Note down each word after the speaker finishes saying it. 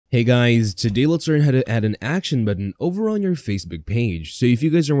Hey guys, today let's learn how to add an action button over on your Facebook page. So if you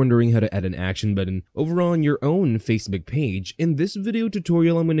guys are wondering how to add an action button over on your own Facebook page, in this video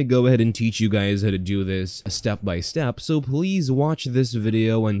tutorial I'm going to go ahead and teach you guys how to do this step by step, so please watch this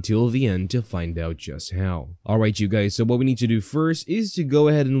video until the end to find out just how. Alright you guys, so what we need to do first is to go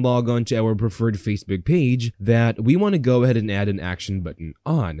ahead and log on to our preferred Facebook page that we want to go ahead and add an action button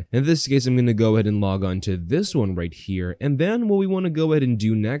on. In this case I'm going to go ahead and log on to this one right here, and then what we want to go ahead and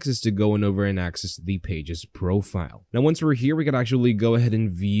do next is to go on over and access the page's profile. Now once we're here, we could actually go ahead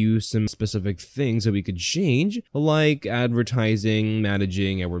and view some specific things that we could change, like advertising,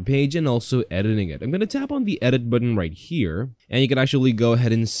 managing our page, and also editing it. I'm going to tap on the edit button right here, and you can actually go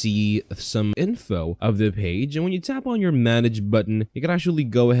ahead and see some info of the page. And when you tap on your manage button, you can actually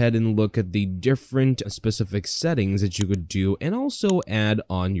go ahead and look at the different specific settings that you could do and also add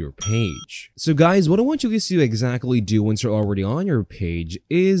on your page. So guys, what I want you guys to exactly do once you're already on your page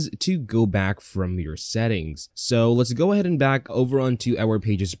is to go back from your settings. So let's go ahead and back over onto our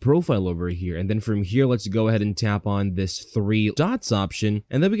page's profile over here, and then from here let's go ahead and tap on this three dots option,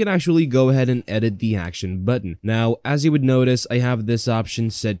 and then we can actually go ahead and edit the action button. Now as you would notice, I have this option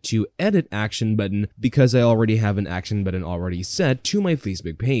set to edit action button because I already have an action button already set to my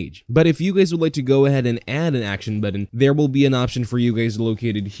Facebook page. But if you guys would like to go ahead and add an action button, there will be an option for you guys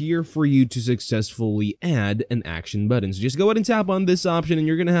located here for you to successfully add an action button. So just go ahead and tap on this option, and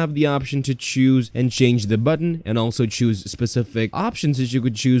you're going to have the option to choose and change the button, and also choose specific options that you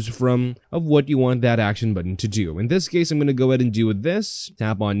could choose from of what you want that action button to do. In this case, I'm going to go ahead and do this,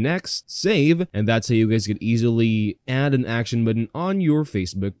 tap on next, save, and that's how you guys could easily add an action button on your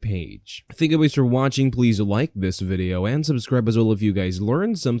Facebook page. Thank you guys for watching. Please like this video and subscribe as well if you guys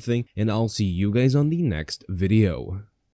learned something, and I'll see you guys on the next video.